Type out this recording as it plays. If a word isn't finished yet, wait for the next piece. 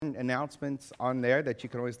announcements on there that you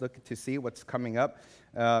can always look to see what's coming up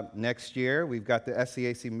next year. We've got the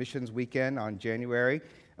SCAC Missions Weekend on January.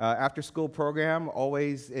 After-school program,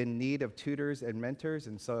 always in need of tutors and mentors,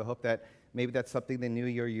 and so I hope that maybe that's something the new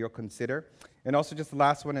year you'll consider. And also just the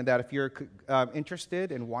last one, in that if you're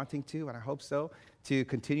interested in wanting to, and I hope so, to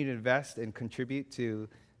continue to invest and contribute to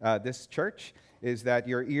this church, is that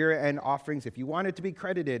your year-end offerings, if you want it to be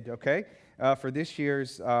credited, okay, for this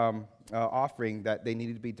year's offering, that they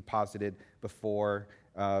needed to be deposited before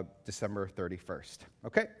December 31st.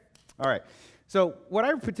 Okay? All right. So what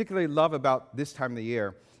I particularly love about this time of the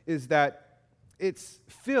year is that it's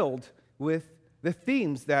filled with the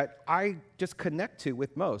themes that I just connect to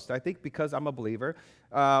with most. I think because I'm a believer,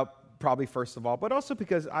 probably first of all, but also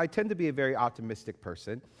because I tend to be a very optimistic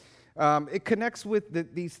person. It connects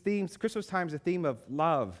with these themes. Christmas time is a theme of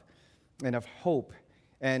love and of hope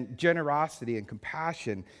and generosity and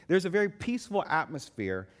compassion. There's a very peaceful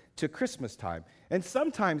atmosphere to Christmas time. And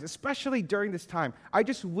sometimes, especially during this time, I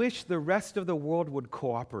just wish the rest of the world would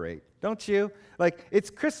cooperate. Don't you? Like, it's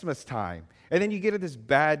Christmas time. And then you get this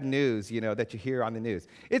bad news, that you hear on the news.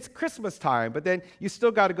 It's Christmas time, but then you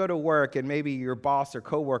still got to go to work, and maybe your boss or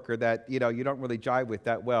coworker that, you don't really jive with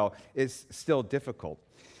that well is still difficult.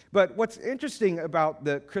 But what's interesting about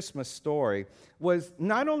the Christmas story was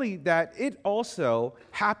not only that it also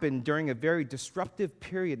happened during a very disruptive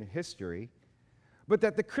period in history, but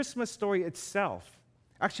that the Christmas story itself,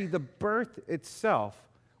 actually the birth itself,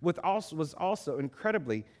 was also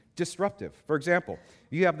incredibly disruptive. For example,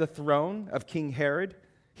 you have the throne of King Herod.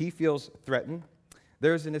 He feels threatened.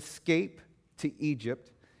 There's an escape to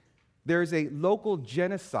Egypt. There's a local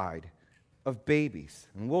genocide of babies.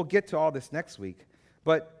 And we'll get to all this next week.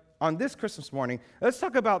 But on this Christmas morning, let's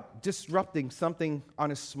talk about disrupting something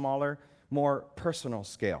on a smaller, more personal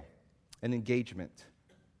scale, an engagement,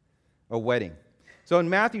 a wedding. So in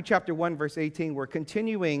Matthew chapter 1, verse 18, we're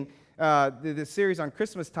continuing the series on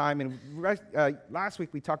Christmas time, and last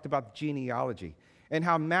week we talked about genealogy and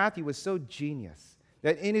how Matthew was so genius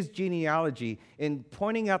that in his genealogy, in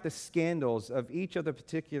pointing out the scandals of each of the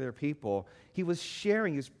particular people, he was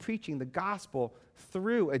preaching the gospel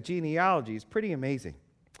through a genealogy. It's pretty amazing.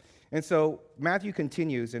 And so Matthew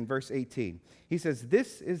continues in verse 18. He says,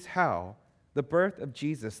 "This is how the birth of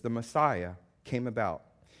Jesus, the Messiah, came about.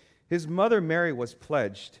 His mother Mary was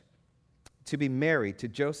pledged to be married to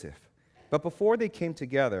Joseph. But before they came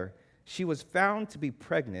together, she was found to be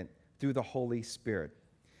pregnant through the Holy Spirit.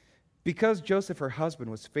 Because Joseph, her husband,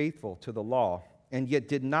 was faithful to the law and yet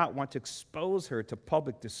did not want to expose her to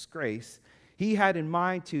public disgrace, he had in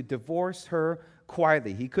mind to divorce her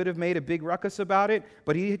quietly." He could have made a big ruckus about it,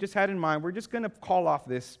 but he just had in mind, we're going to call off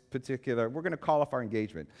our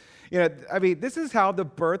engagement. This is how the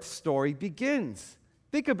birth story begins.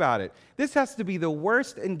 Think about it. This has to be the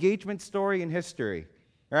worst engagement story in history,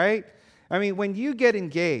 right? When you get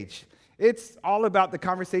engaged, it's all about the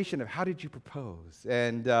conversation of how did you propose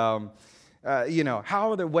and, how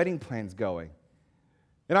are the wedding plans going?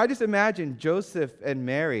 And I just imagine Joseph and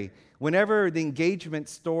Mary, whenever the engagement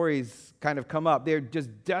stories kind of come up, they're just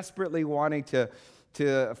desperately wanting to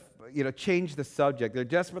change the subject. They're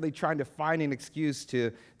desperately trying to find an excuse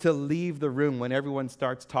to leave the room when everyone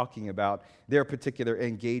starts talking about their particular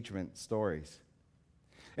engagement stories.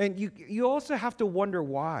 And you also have to wonder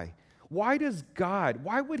why. Why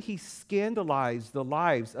would he scandalize the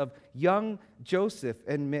lives of young Joseph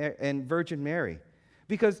and Virgin Mary?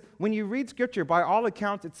 Because when you read Scripture, by all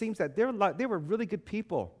accounts, it seems that they were really good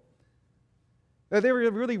people. They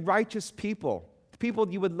were really righteous people.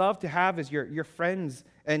 People you would love to have as your friends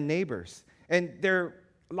and neighbors. And their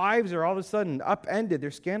lives are all of a sudden upended.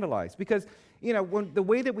 They're scandalized. Because, the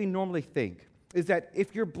way that we normally think is that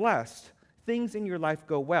if you're blessed, things in your life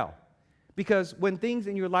go well. Because when things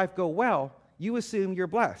in your life go well, you assume you're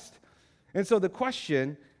blessed. And so the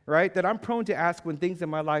question, right, that I'm prone to ask when things in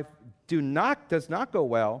my life does not go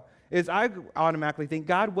well is I automatically think,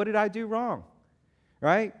 God, what did I do wrong?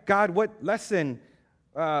 Right? God, what lesson,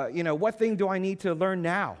 what thing do I need to learn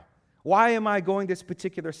now? Why am I going this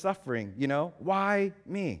particular suffering? Why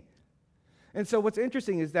me? And so what's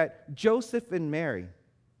interesting is that Joseph and Mary,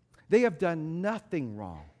 they have done nothing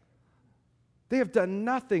wrong. They have done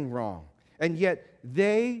nothing wrong. And yet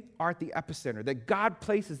they are at the epicenter, that God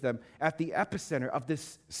places them at the epicenter of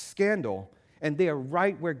this scandal, and they are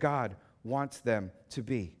right where God wants them to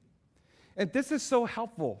be. And this is so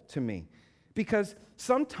helpful to me because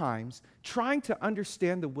sometimes trying to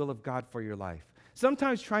understand the will of God for your life,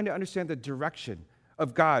 sometimes trying to understand the direction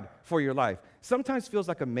of God for your life, sometimes feels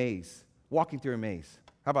like a maze, walking through a maze.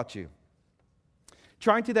 How about you?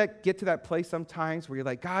 Trying to get to that place sometimes where you're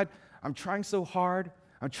like, God, I'm trying so hard.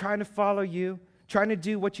 I'm trying to follow you, trying to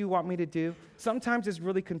do what you want me to do. Sometimes it's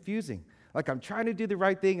really confusing. Like I'm trying to do the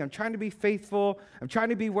right thing. I'm trying to be faithful. I'm trying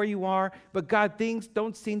to be where you are. But God, things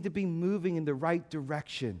don't seem to be moving in the right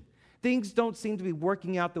direction. Things don't seem to be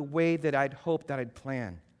working out the way that I'd hoped, that I'd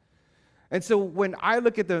planned. And so when I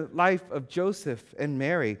look at the life of Joseph and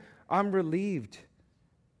Mary, I'm relieved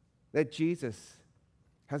that Jesus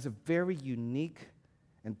has a very unique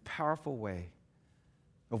and powerful way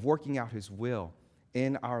of working out his will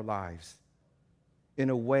in our lives in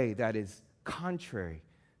a way that is contrary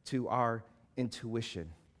to our intuition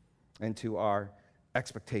and to our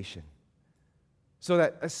expectation. So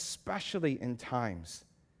that especially in times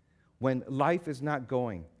when life is not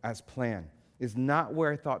going as planned, is not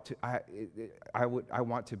where I thought I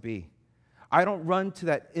want to be, I don't run to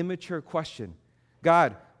that immature question,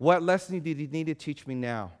 God, what lesson did you need to teach me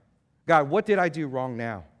now? God, what did I do wrong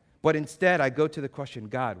now? But instead, I go to the question,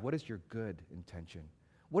 God, what is your good intention?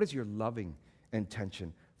 What is your loving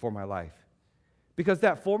intention for my life? Because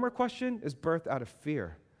that former question is birthed out of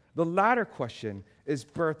fear. The latter question is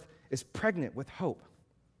pregnant with hope.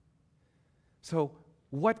 So,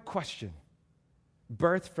 what question,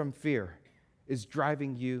 birthed from fear, is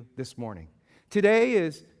driving you this morning? Today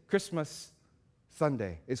is Christmas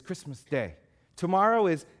Sunday, is Christmas Day. Tomorrow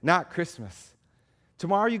is not Christmas.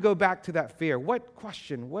 Tomorrow you go back to that fear. What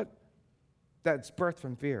question, that's birthed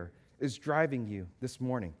from fear, is driving you this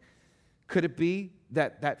morning? Could it be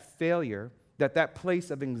that failure, that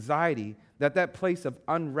place of anxiety, that place of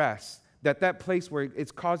unrest, that place where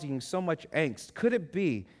it's causing you so much angst? Could it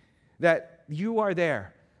be that you are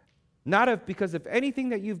there, not because of anything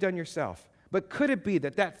that you've done yourself, but could it be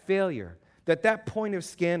that failure, that point of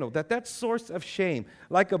scandal, that source of shame,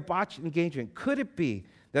 like a botched engagement, could it be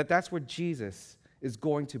that that's where Jesus is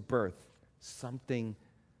going to birth something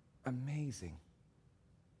amazing?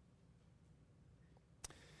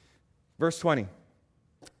 Verse 20,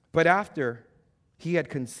 but after he had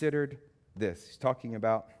considered this, he's talking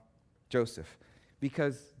about Joseph,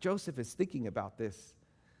 because Joseph is thinking about this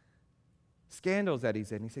scandals that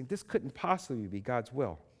he's in. He's saying, this couldn't possibly be God's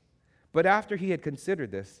will. But after he had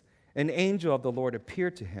considered this, an angel of the Lord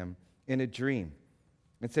appeared to him in a dream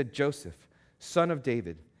and said, Joseph, son of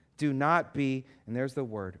David, do not be, and there's the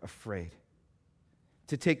word, afraid,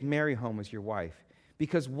 to take Mary home as your wife,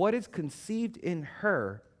 because what is conceived in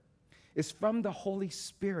her is from the Holy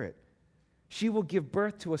Spirit. She will give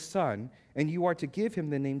birth to a son, and you are to give him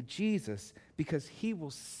the name Jesus, because he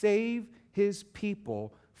will save his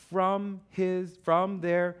people from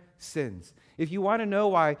their sins. If you want to know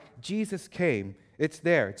why Jesus came, it's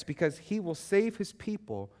there. It's because he will save his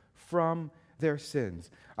people from their sins.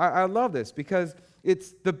 I love this because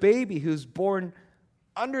it's the baby who's born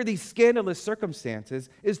under these scandalous circumstances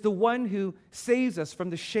is the one who saves us from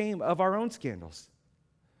the shame of our own scandals.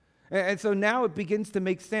 And so now it begins to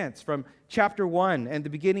make sense from chapter 1 and the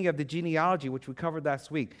beginning of the genealogy, which we covered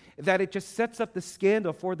last week, that it just sets up the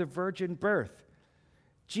scandal for the virgin birth.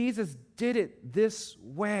 Jesus did it this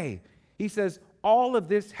way. He says all of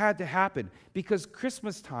this had to happen because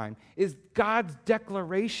Christmas time is God's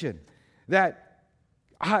declaration that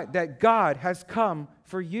God has come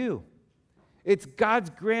for you. It's God's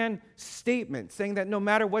grand statement saying that no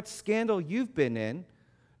matter what scandal you've been in,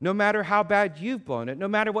 no matter how bad you've blown it, no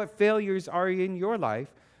matter what failures are in your life,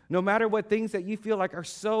 no matter what things that you feel like are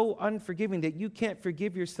so unforgiving that you can't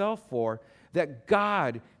forgive yourself for, that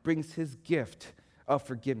God brings his gift of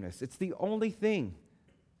forgiveness. It's the only thing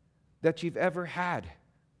that you've ever had,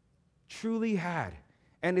 truly had,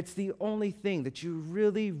 and it's the only thing that you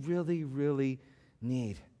really, really, really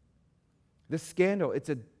need. The scandal, it's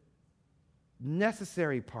a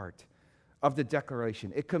necessary part of the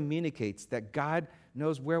declaration. It communicates that God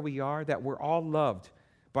knows where we are, that we're all loved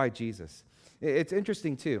by Jesus. It's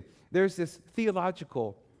interesting, too. There's this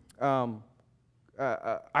theological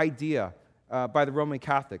idea by the Roman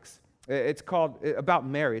Catholics. It's called, about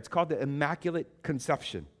Mary, it's called the Immaculate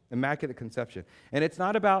Conception. Immaculate Conception. And it's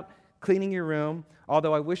not about cleaning your room,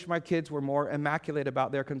 although I wish my kids were more immaculate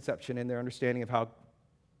about their conception and their understanding of how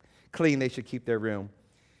clean they should keep their room.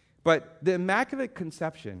 But the Immaculate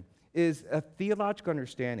Conception is a theological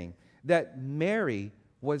understanding that Mary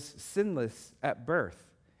was sinless at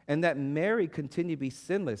birth and that Mary continued to be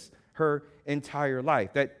sinless her entire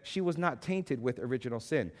life, that she was not tainted with original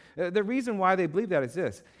sin. The reason why they believe that is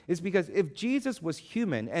this, is because if Jesus was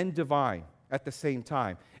human and divine at the same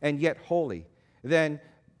time and yet holy, then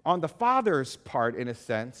on the Father's part, in a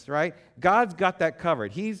sense, right, God's got that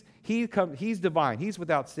covered. He's divine. He's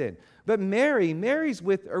without sin. But Mary's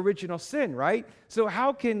with original sin, right? So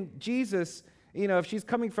how can Jesus, if she's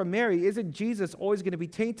coming from Mary, isn't Jesus always going to be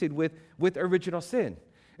tainted with original sin?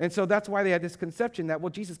 And so that's why they had this conception that, well,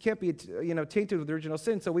 Jesus can't be, tainted with original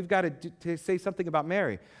sin, so we've got to say something about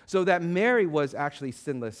Mary. So that Mary was actually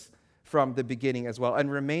sinless from the beginning as well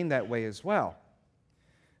and remained that way as well.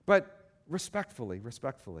 But respectfully,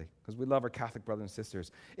 because we love our Catholic brothers and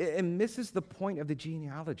sisters, it misses the point of the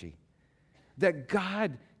genealogy, that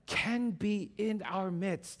God can be in our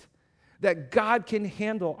midst, that God can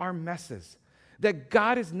handle our messes, that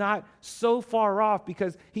God is not so far off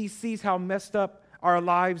because he sees how messed up our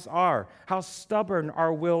lives are, how stubborn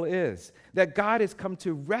our will is, that God has come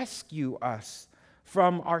to rescue us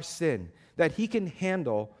from our sin, that he can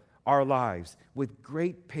handle our lives with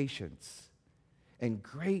great patience and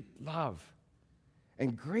great love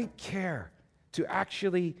and great care to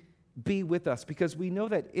actually be with us, because we know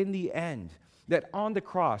that in the end, that on the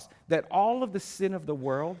cross, that all of the sin of the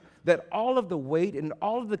world, that all of the weight and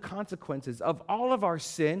all of the consequences of all of our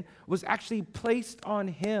sin was actually placed on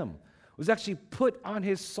him, was actually put on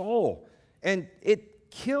his soul, and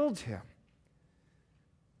it killed him.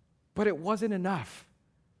 But it wasn't enough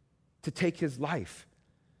to take his life.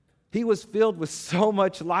 He was filled with so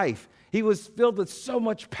much life. He was filled with so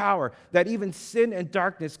much power that even sin and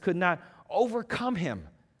darkness could not overcome him.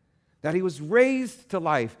 That he was raised to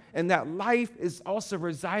life, and that life is also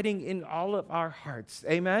residing in all of our hearts.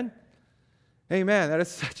 Amen? Amen.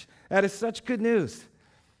 That is such good news.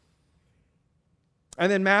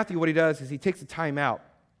 And then Matthew, what he does is he takes the time out.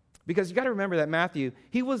 Because you got to remember that Matthew,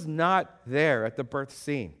 he was not there at the birth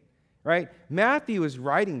scene, right? Matthew is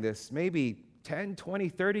writing this maybe 10, 20,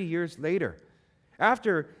 30 years later.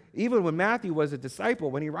 Even when Matthew was a disciple,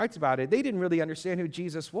 when he writes about it, they didn't really understand who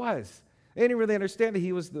Jesus was. They didn't really understand that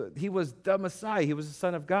he was the Messiah. He was the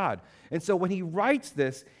Son of God. And so when he writes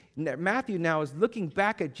this, Matthew now is looking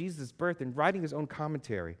back at Jesus' birth and writing his own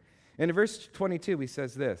commentary. And in verse 22, he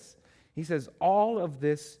says this. He says, all of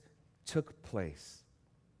this took place.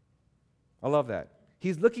 I love that.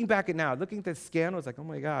 He's looking back at now, looking at the scandal. It's like, oh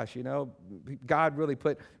my gosh, God really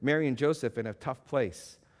put Mary and Joseph in a tough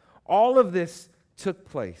place. All of this took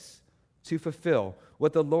place to fulfill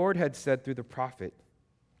what the Lord had said through the prophet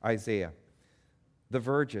Isaiah. The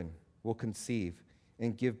virgin will conceive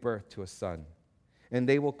and give birth to a son, and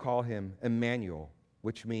they will call him Emmanuel,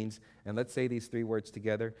 which means, and let's say these three words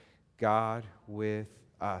together, God with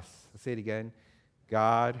us. Let's say it again.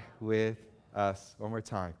 God with us. One more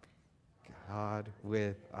time. God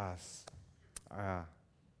with us.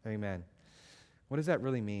 Amen. What does that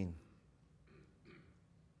really mean?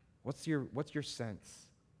 What's your sense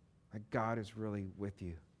that God is really with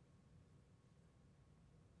you?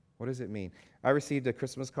 What does it mean? I received a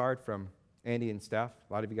Christmas card from Andy and Steph.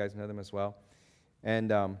 A lot of you guys know them as well.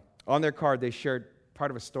 And on their card, they shared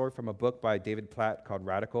part of a story from a book by David Platt called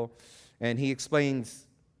Radical. And he explains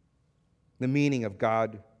the meaning of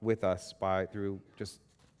God with us through just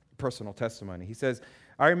personal testimony. He says,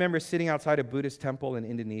 I remember sitting outside a Buddhist temple in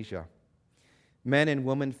Indonesia. Men and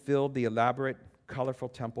women filled the elaborate, colorful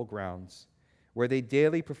temple grounds where they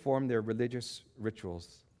daily performed their religious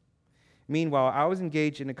rituals. Meanwhile, I was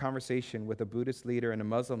engaged in a conversation with a Buddhist leader and a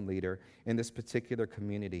Muslim leader in this particular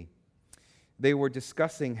community. They were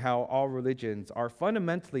discussing how all religions are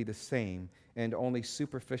fundamentally the same and only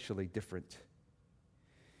superficially different.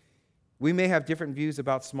 We may have different views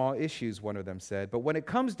about small issues, one of them said, but when it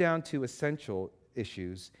comes down to essential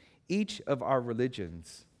issues, each of our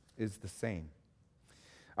religions is the same.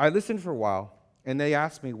 I listened for a while, and they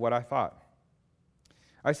asked me what I thought.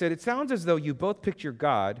 I said, it sounds as though you both picture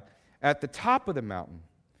God at the top of the mountain.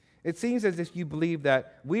 It seems as if you believe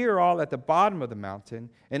that we are all at the bottom of the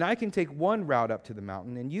mountain, and I can take one route up to the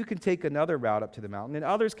mountain, and you can take another route up to the mountain, and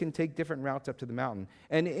others can take different routes up to the mountain.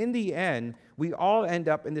 And in the end, we all end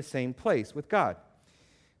up in the same place with God.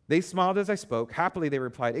 They smiled as I spoke. Happily, they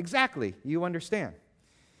replied, exactly, you understand.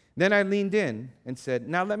 Then I leaned in and said,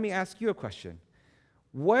 now let me ask you a question.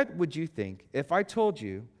 What would you think if I told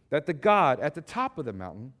you that the God at the top of the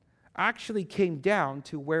mountain actually came down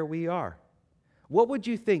to where we are? What would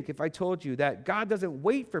you think if I told you that God doesn't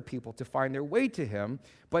wait for people to find their way to him,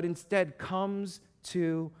 but instead comes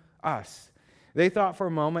to us? They thought for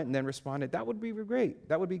a moment and then responded, that would be great.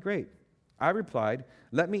 That would be great. I replied,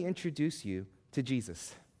 let me introduce you to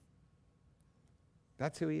Jesus.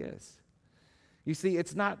 That's who he is. You see,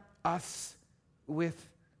 it's not us with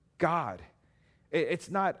God.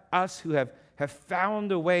 It's not us who have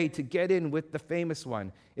found a way to get in with the famous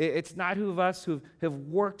one. It's not who of us who have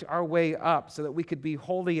worked our way up so that we could be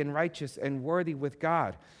holy and righteous and worthy with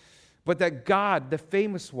God. but that God, the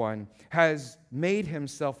famous one, has made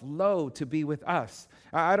himself low to be with us.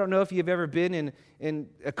 I don't know if you've ever been in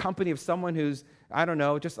a company of someone who's, I don't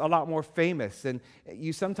know, just a lot more famous. And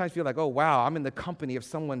you sometimes feel like, oh, wow, I'm in the company of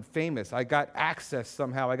someone famous. I got access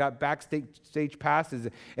somehow. I got backstage passes.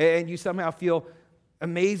 And you somehow feel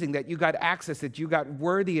amazing that you got access, that you got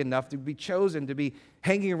worthy enough to be chosen to be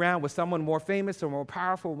hanging around with someone more famous or more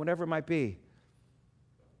powerful, whatever it might be.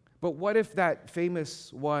 But what if that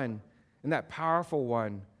famous one and that powerful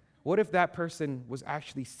one, what if that person was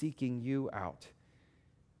actually seeking you out?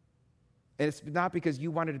 And it's not because you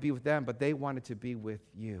wanted to be with them, but they wanted to be with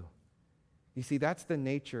you. You see, that's the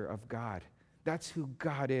nature of God. That's who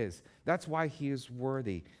God is. That's why he is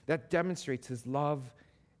worthy. That demonstrates his love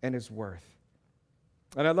and his worth.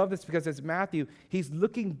 And I love this because as Matthew, he's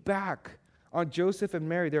looking back on Joseph and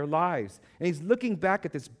Mary, their lives, and he's looking back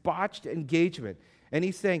at this botched engagement, and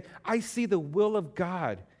he's saying, I see the will of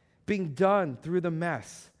God being done through the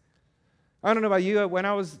mess. I don't know about you, when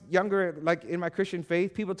I was younger, like in my Christian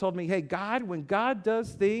faith, people told me, hey, when God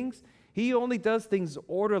does things, he only does things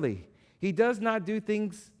orderly. He does not does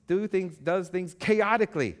things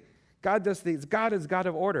chaotically. God does things, God is God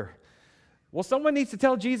of order. Well, someone needs to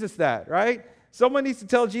tell Jesus that, right? Someone needs to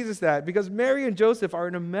tell Jesus that because Mary and Joseph are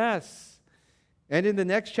in a mess. And in the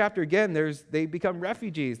next chapter, again, they become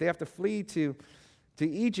refugees. They have to flee to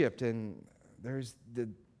Egypt, and there's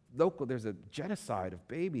a genocide of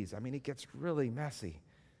babies. I mean, it gets really messy.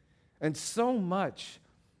 And so much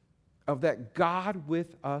of that God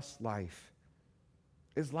with us life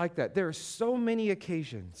is like that. There are so many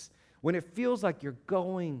occasions when it feels like you're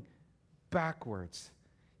going backwards,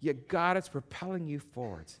 yet God is propelling you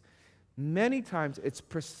forwards. Many times it's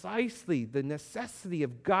precisely the necessity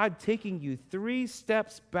of God taking you 3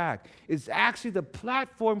 steps back is actually the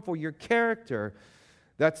platform for your character.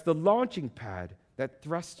 That's the launching pad that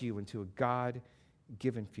thrusts you into a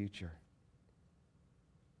God-given future.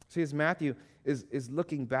 See, as Matthew is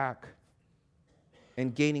looking back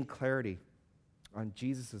and gaining clarity on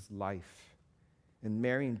Jesus' life and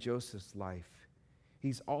Mary and Joseph's life,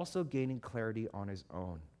 he's also gaining clarity on his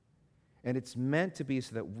own. And it's meant to be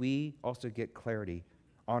so that we also get clarity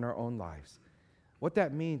on our own lives. What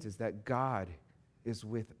that means is that God is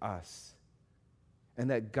with us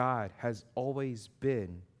and that God has always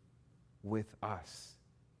been with us.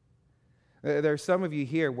 There are some of you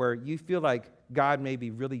here where you feel like God may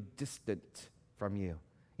be really distant from you.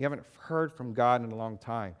 You haven't heard from God in a long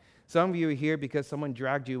time. Some of you are here because someone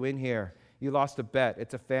dragged you in here. You lost a bet.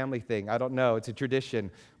 It's a family thing. I don't know. It's a tradition.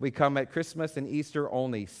 We come at Christmas and Easter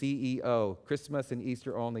only, CEO. Christmas and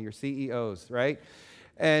Easter only, your CEOs, right?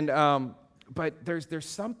 And but there's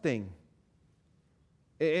something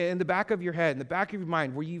in the back of your head, in the back of your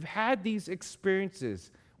mind, where you've had these experiences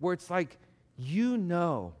where it's like you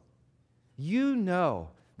know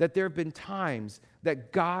that there have been times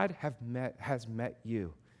that God has met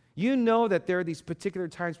you. You know that there are these particular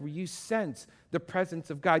times where you sense the presence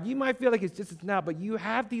of God. You might feel like it's just now, but you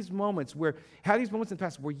have these moments in the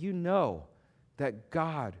past where you know that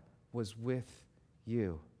God was with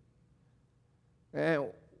you. And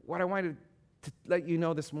what I wanted to let you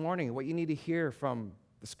know this morning, what you need to hear from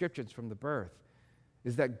the scriptures from the birth,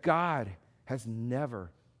 is that God has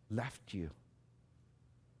never left you.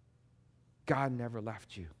 God never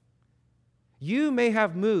left you. You may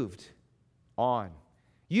have moved on.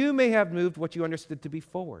 You may have moved what you understood to be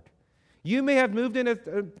forward. You may have moved in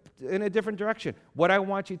a different direction. What I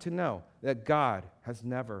want you to know, that God has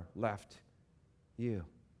never left you.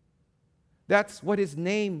 That's what his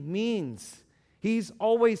name means. He's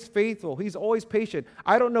always faithful. He's always patient.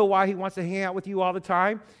 I don't know why he wants to hang out with you all the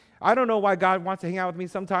time. I don't know why God wants to hang out with me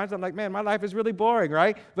sometimes. I'm like, man, my life is really boring,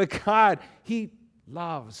 right? But God, he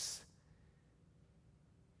loves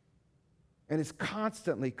and is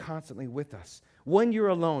constantly with us. When you're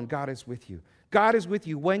alone, God is with you. God is with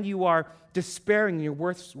you when you are despairing in your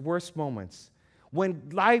worst moments. When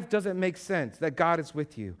life doesn't make sense, that God is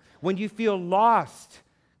with you. When you feel lost,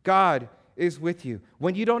 God is with you.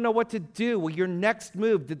 When you don't know what to do, your next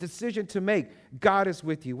move, the decision to make, God is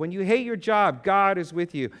with you. When you hate your job, God is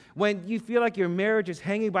with you. When you feel like your marriage is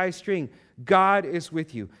hanging by a string, God is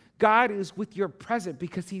with you. God is with your present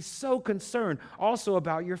because he's so concerned also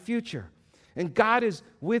about your future. And God is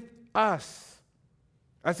with us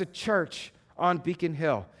as a church on Beacon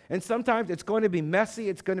Hill. And sometimes it's going to be messy,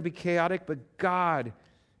 it's going to be chaotic, but God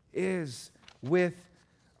is with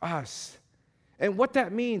us. And what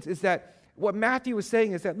that means is that what Matthew was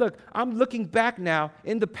saying is that, look, I'm looking back now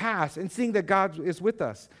in the past and seeing that God is with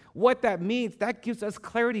us. What that means, that gives us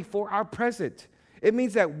clarity for our present. It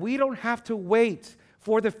means that we don't have to wait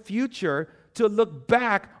for the future to look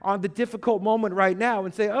back on the difficult moment right now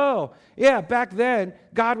and say, oh, yeah, back then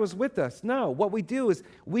God was with us. No, what we do is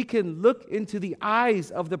we can look into the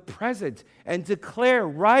eyes of the present and declare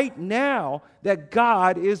right now that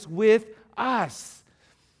God is with us.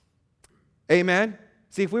 Amen?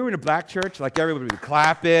 See, if we were in a black church, like everybody would be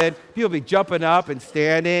clapping, people would be jumping up and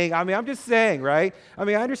standing. I mean, I'm just saying, right? I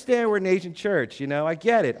mean, I understand we're an Asian church, I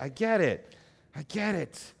get it.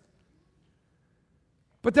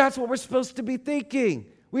 But that's what we're supposed to be thinking.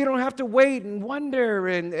 We don't have to wait and wonder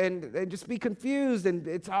and just be confused and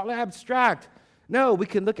it's all abstract. No, we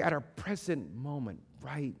can look at our present moment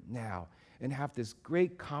right now and have this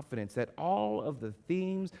great confidence that all of the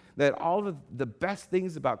themes, that all of the best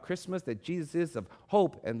things about Christmas, that Jesus is of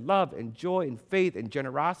hope and love and joy and faith and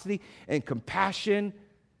generosity and compassion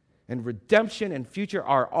and redemption and future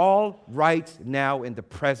are all right now in the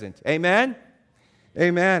present. Amen?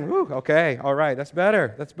 Amen. Woo, okay, all right, that's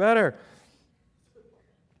better.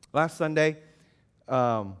 Last Sunday,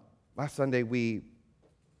 we,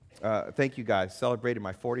 thank you guys, celebrated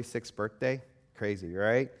my 46th birthday. Crazy,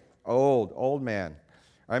 right? Old man.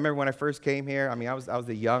 I remember when I first came here. I mean, I was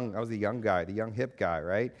the young guy, the young hip guy,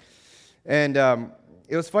 right? And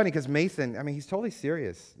it was funny because Mason, I mean, he's totally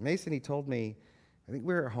serious. Mason, he told me, I think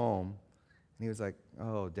we were at home, and he was like,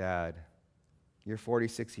 "Oh, Dad, you're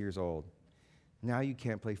 46 years old. Now you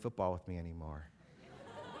can't play football with me anymore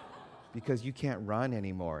because you can't run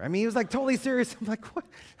anymore." I mean, he was like totally serious. I'm like, what?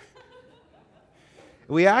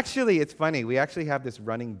 It's funny. We actually have this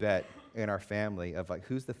running bet in our family of like,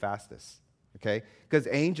 who's the fastest, okay? Because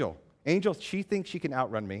Angel, she thinks she can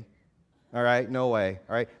outrun me, all right? No way,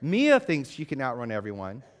 all right? Mia thinks she can outrun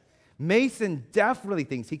everyone. Mason definitely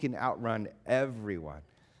thinks he can outrun everyone.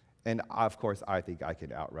 And of course, I think I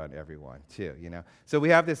can outrun everyone too, So we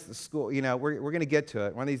have this school, we're going to get to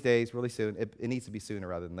it one of these days, really soon. It needs to be sooner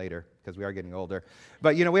rather than later because we are getting older.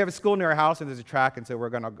 But, we have a school near our house and there's a track, and so we're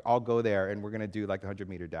going to all go there and we're going to do like the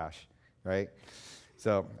 100-meter dash, right?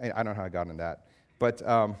 So I don't know how I got on that. But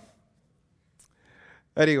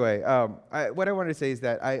anyway, what I wanted to say is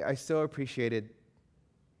that I so appreciated,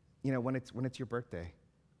 when it's your birthday,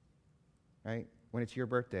 right? When it's your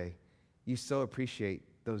birthday, you so appreciate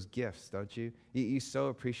those gifts, don't you? You so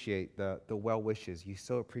appreciate the well wishes. You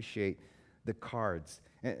so appreciate the cards.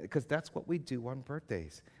 Because that's what we do on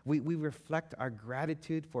birthdays. We reflect our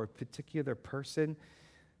gratitude for a particular person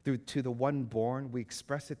to the one born. We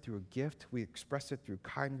express it through a gift. We express it through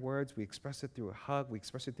kind words. We express it through a hug. We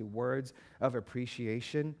express it through words of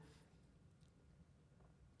appreciation.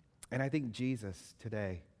 And I think Jesus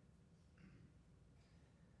today,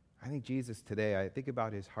 I think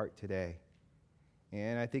about his heart today.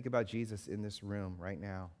 And I think about Jesus in this room right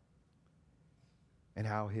now and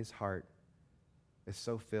how his heart is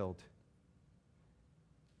so filled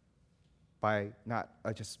by not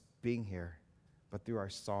just being here, but through our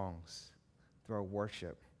songs, through our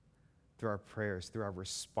worship, through our prayers, through our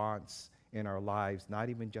response in our lives, not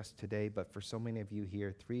even just today, but for so many of you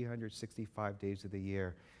here, 365 days of the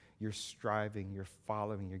year, you're striving, you're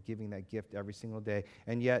following, you're giving that gift every single day.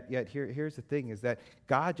 And yet here's the thing, is that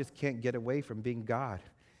God just can't get away from being God.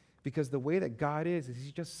 Because the way that God is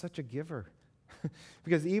he's just such a giver.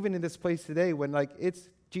 Because even in this place today, when it's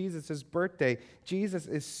Jesus' birthday, Jesus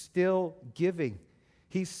is still giving.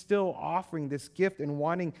 He's still offering this gift and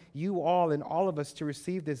wanting you all and all of us to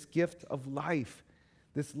receive this gift of life,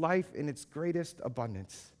 this life in its greatest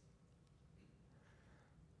abundance.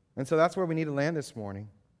 And so that's where we need to land this morning.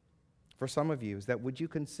 For some of you, is that would you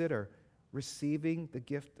consider receiving the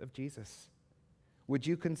gift of Jesus? Would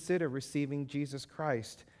you consider receiving Jesus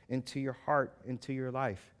Christ into your heart, into your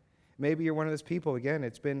life? Maybe you're one of those people, again,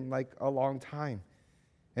 it's been like a long time.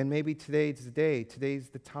 And maybe today's the day, today's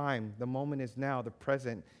the time, the moment is now, the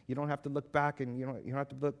present. You don't have to look back and you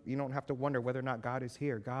don't have to wonder whether or not God is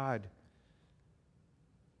here. God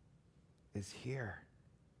is here.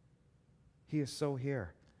 He is so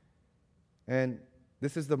here. And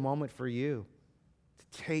this is the moment for you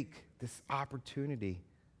to take this opportunity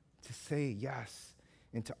to say yes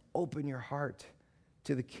and to open your heart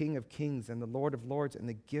to the King of Kings and the Lord of Lords and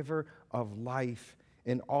the giver of life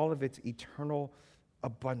in all of its eternal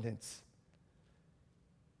abundance.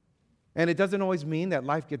 And it doesn't always mean that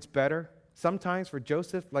life gets better. Sometimes for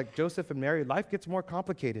Joseph, like Joseph and Mary, life gets more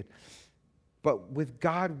complicated. But with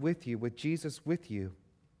God with you, with Jesus with you,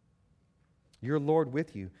 your Lord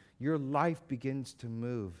with you, your life begins to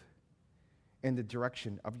move in the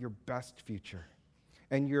direction of your best future.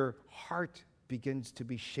 And your heart begins to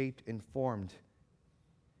be shaped and formed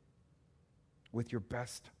with your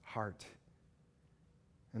best heart.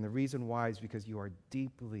 And the reason why is because you are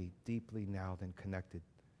deeply, deeply now then connected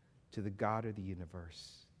to the God of the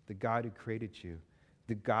universe, the God who created you,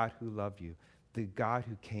 the God who loved you, the God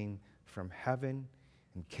who came from heaven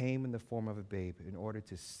and came in the form of a babe in order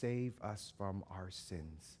to save us from our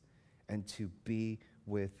sins and to be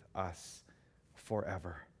with us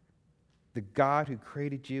forever. The God who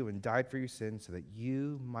created you and died for your sins so that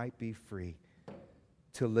you might be free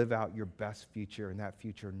to live out your best future, and that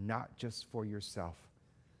future not just for yourself,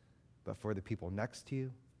 but for the people next to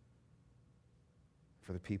you,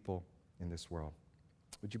 for the people in this world.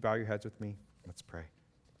 Would you bow your heads with me? Let's pray.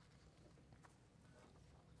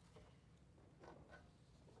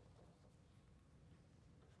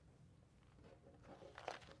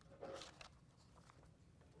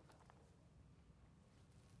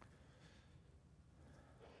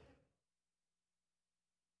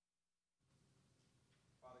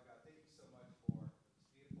 Father God, thank you so much for this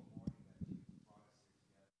beautiful morning that you brought us here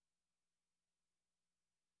together.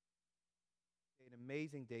 An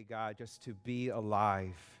amazing day, God, just to be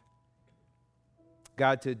alive.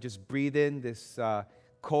 God, to just breathe in this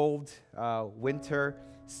cold winter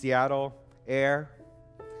Seattle air,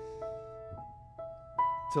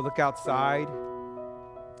 to look outside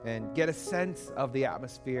and get a sense of the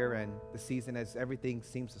atmosphere and the season as everything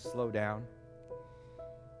seems to slow down.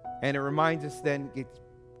 And it reminds us then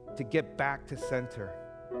to get back to center,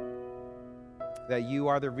 that you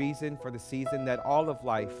are the reason for the season, that all of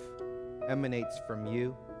life emanates from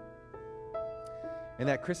you. And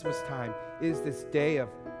that Christmas time is this day of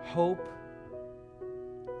hope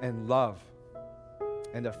and love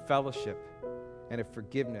and of fellowship and of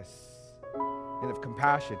forgiveness and of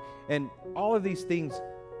compassion. And all of these things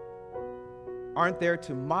aren't there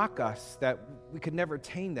to mock us that we could never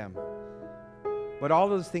attain them. But all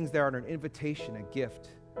those things there are an invitation, a gift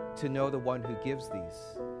to know the one who gives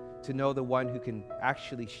these, to know the one who can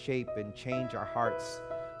actually shape and change our hearts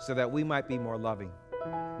so that we might be more loving,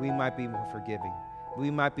 we might be more forgiving, we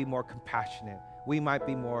might be more compassionate, we might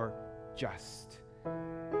be more just,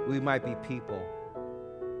 we might be people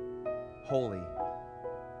holy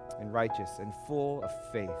and righteous and full of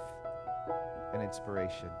faith and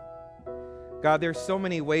inspiration. God, there's so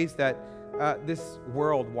many ways that this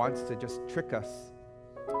world wants to just trick us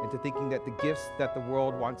into thinking that the gifts that the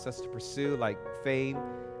world wants us to pursue, like fame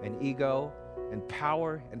and ego and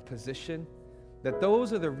power and position, that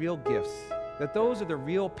those are the real gifts, that those are the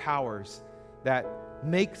real powers that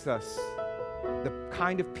makes us the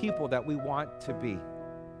kind of people that we want to be.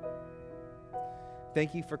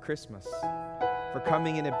 Thank you for Christmas, for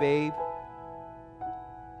coming in a babe,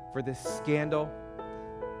 for this scandal,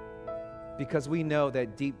 because we know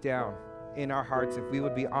that deep down in our hearts, if we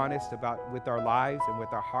would be honest with our lives and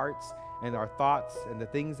with our hearts and our thoughts and the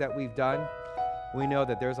things that we've done, we know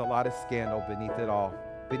that there's a lot of scandal beneath it all.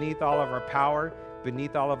 Beneath all of our power,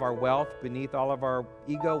 beneath all of our wealth, beneath all of our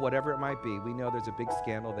ego, whatever it might be, we know there's a big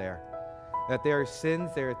scandal there. That there are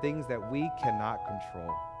sins, there are things that we cannot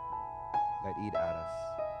control that eat at us.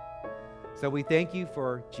 So we thank you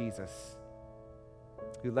for Jesus,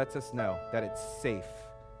 who lets us know that it's safe,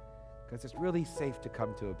 because it's really safe to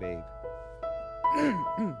come to a babe.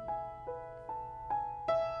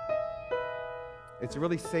 It's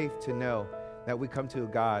really safe to know that we come to a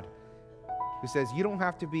God who says, you don't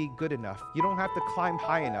have to be good enough. You don't have to climb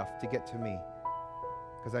high enough to get to me,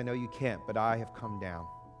 because I know you can't, but I have come down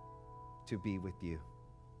to be with you,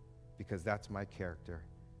 because that's my character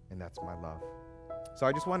and that's my love. So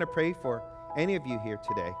I just want to pray for any of you here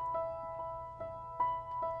today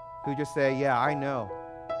who just say, yeah, I know.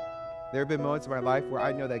 There have been moments in my life where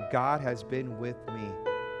I know that God has been with me.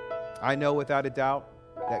 I know without a doubt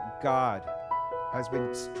that God has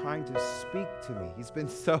been trying to speak to me. He's been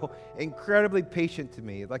so incredibly patient to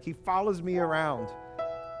me, like he follows me around.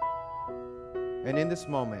 And in this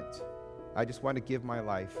moment, I just want to give my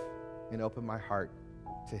life and open my heart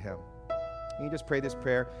to him. Can you just pray this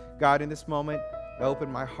prayer? God, in this moment, I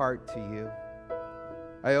open my heart to you.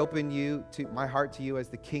 I open my heart to you as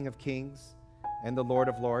the King of Kings and the Lord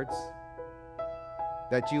of Lords.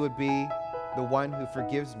 That you would be the one who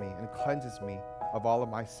forgives me and cleanses me of all of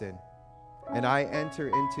my sin. And I enter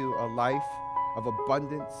into a life of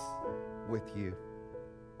abundance with you.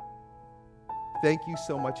 Thank you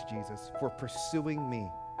so much, Jesus, for pursuing me,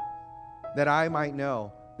 that I might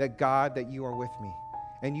know that God, that you are with me.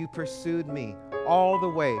 And you pursued me all the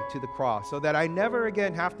way to the cross so that I never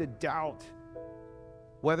again have to doubt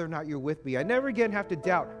whether or not you're with me. I never again have to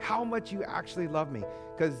doubt how much you actually love me,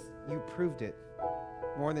 because you proved it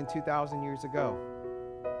more than 2,000 years ago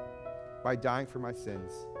by dying for my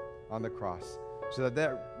sins on the cross, so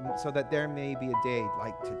that there may be a day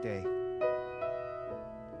like today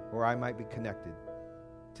where I might be connected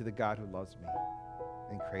to the God who loves me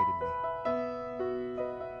and created me.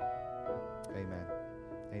 Amen.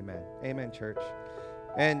 Amen. Amen, church.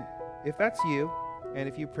 And if that's you, and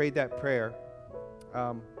if you prayed that prayer,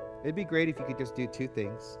 it'd be great if you could just do two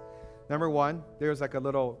things. Number one, there's like a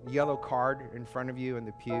little yellow card in front of you in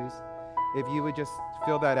the pews. If you would just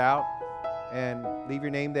fill that out and leave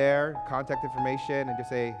your name there, contact information, and just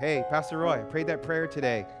say, hey, Pastor Roy, I prayed that prayer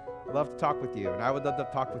today. I'd love to talk with you, and I would love to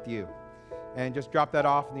talk with you. And just drop that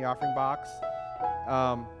off in the offering box.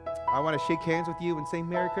 I want to shake hands with you and say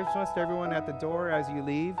Merry Christmas to everyone at the door as you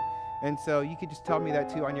leave. And so you could just tell me that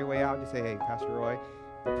too on your way out. Just say, hey, Pastor Roy,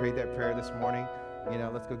 I prayed that prayer this morning.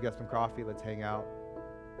 Let's go get some coffee. Let's hang out.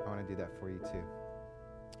 I want to do that for you too.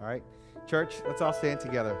 All right? Church, let's all stand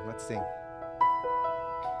together. Let's sing.